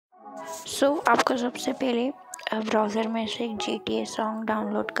आपको सबसे पहले ब्राउज़र में से एक GTA सॉन्ग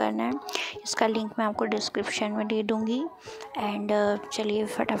डाउनलोड करना है। इसका लिंक मैं आपको डिस्क्रिप्शन में दे दूँगी। एंड चलिए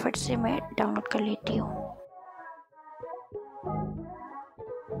फटाफट से मैं डाउनलोड कर लेती हूँ।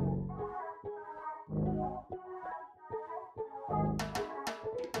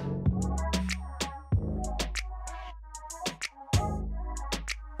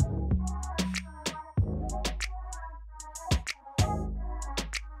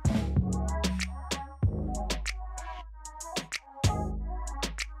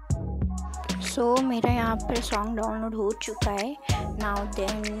 मेरा यहाँ पर सॉन्ग डाउनलोड हो चुका है। नाउ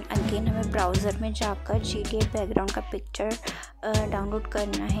देन अगेन हमें ब्राउज़र में जाकर GTA बैकग्राउंड का पिक्चर डाउनलोड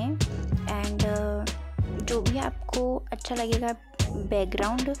करना है। एंड जो भी आपको अच्छा लगेगा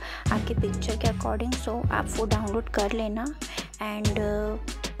बैकग्राउंड आपके पिक्चर के अकॉर्डिंग, आप वो डाउनलोड कर लेना। एंड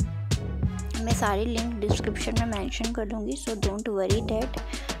मैं सारी लिंक डिस्क्रिप्शन में मेंशन कर दूँगी, सो डोंट वरी डैट।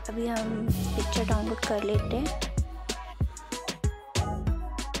 अभी हम पिक्चर डाउनलोड कर लेते हैं।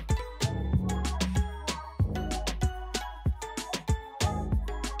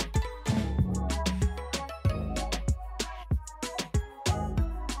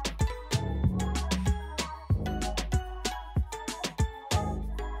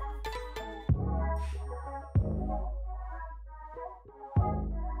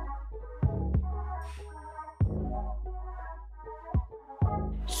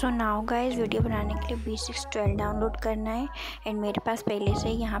 नाउ गाइस, वीडियो बनाने के लिए B612 डाउनलोड करना है। एंड मेरे पास पहले से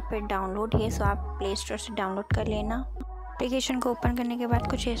यहाँ पर डाउनलोड है, सो आप प्ले स्टोर से डाउनलोड कर लेना। एप्लीकेशन को ओपन करने के बाद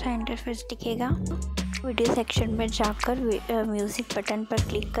कुछ ऐसा इंटरफेस दिखेगा। वीडियो सेक्शन में जाकर म्यूज़िक बटन पर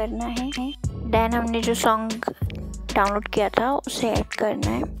क्लिक करना है। देन हमने जो सॉन्ग डाउनलोड किया था उसे ऐड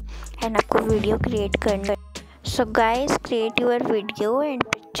करना है। एंड आपको वीडियो क्रिएट करना है। So guys, create your video and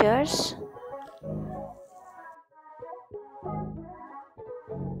pictures.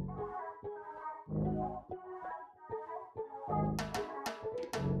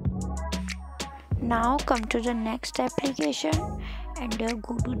 Now come to the next application and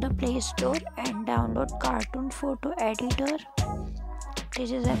go to the Play Store and download Cartoon Photo Editor.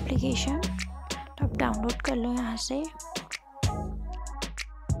 This is application, तो आप download कर लो यहाँ से।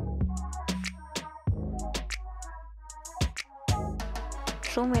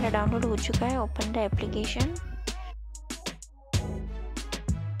 मेरा download हो चुका है। Open the application.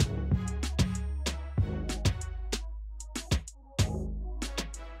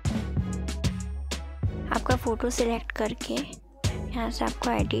 आपका फ़ोटो सिलेक्ट करके यहाँ से आपको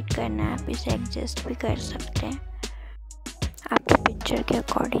एडिट करना है। आप इसे एडजस्ट भी कर सकते हैं आपके पिक्चर के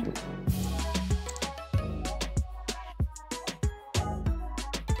according.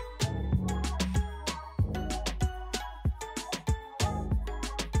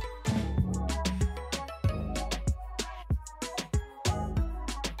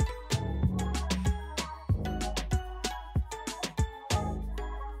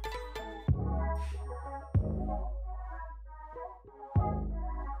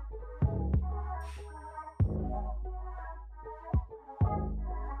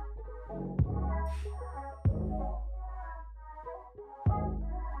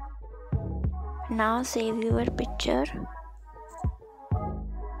 Now save your picture.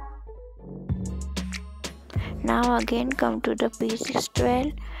 Now again come to the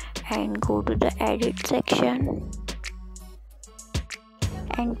B612 and go to the edit section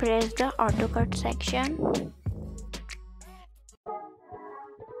and press the auto cut section.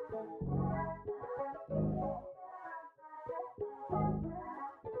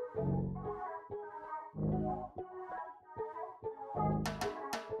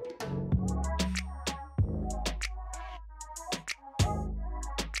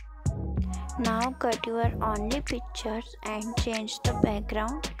 Now cut your only pictures and change the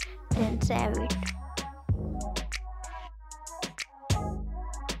background, then save it.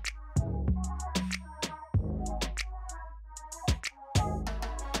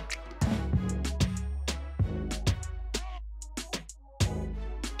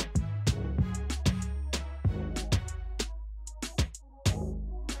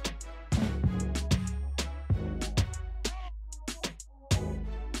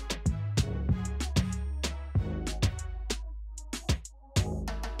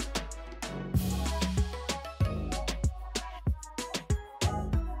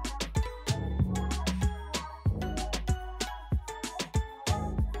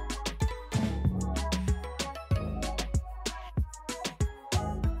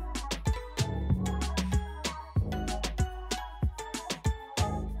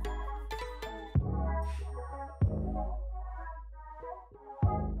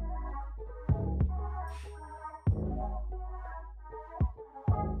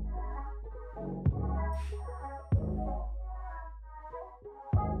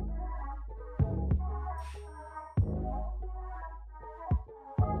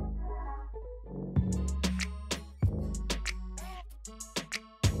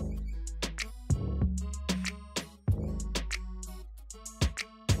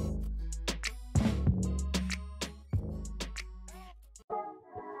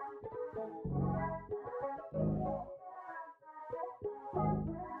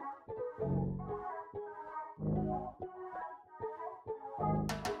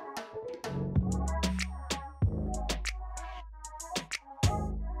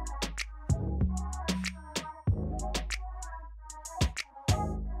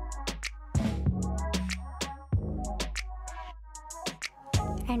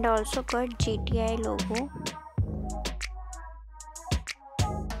 and also cut GTI logo.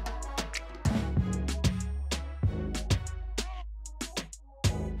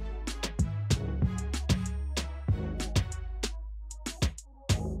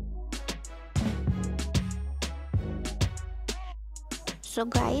 So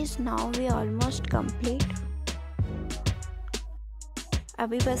guys, now we almost complete.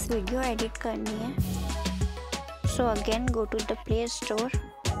 अभी बस video edit करनी है. So again go to the Play Store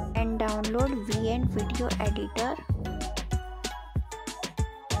and download VN Video Editor.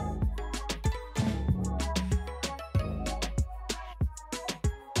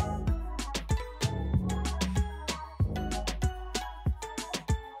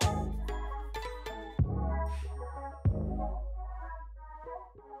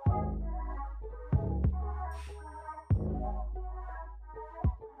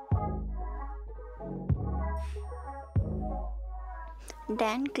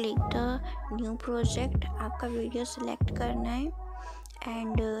 Then click the new project. आपका video select करना है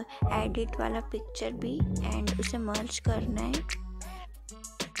and edit वाला picture भी and उसे मर्ज करना है.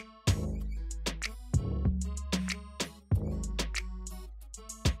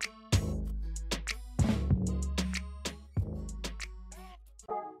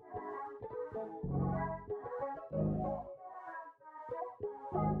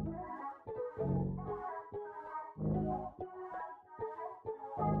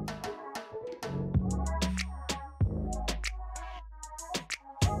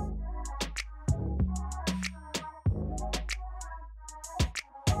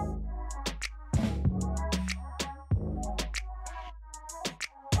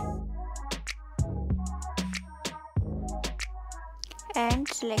 And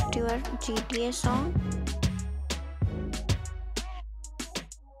select your GTA song.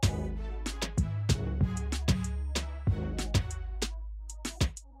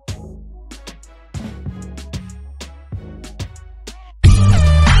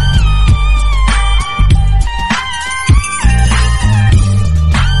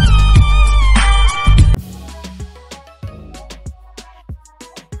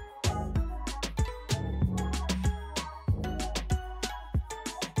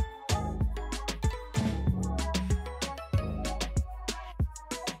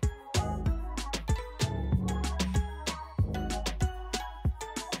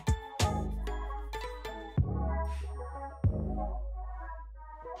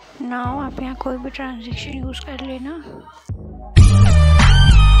 Now आप यहाँ कोई भी ट्रांजेक्शन यूज़ कर लेना.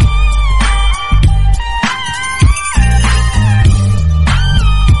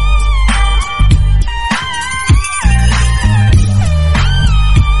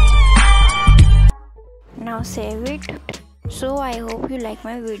 Now save it. So I hope you like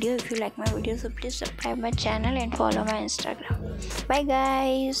my video. If you like my video, so please subscribe my channel and follow my Instagram. Bye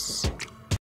guys.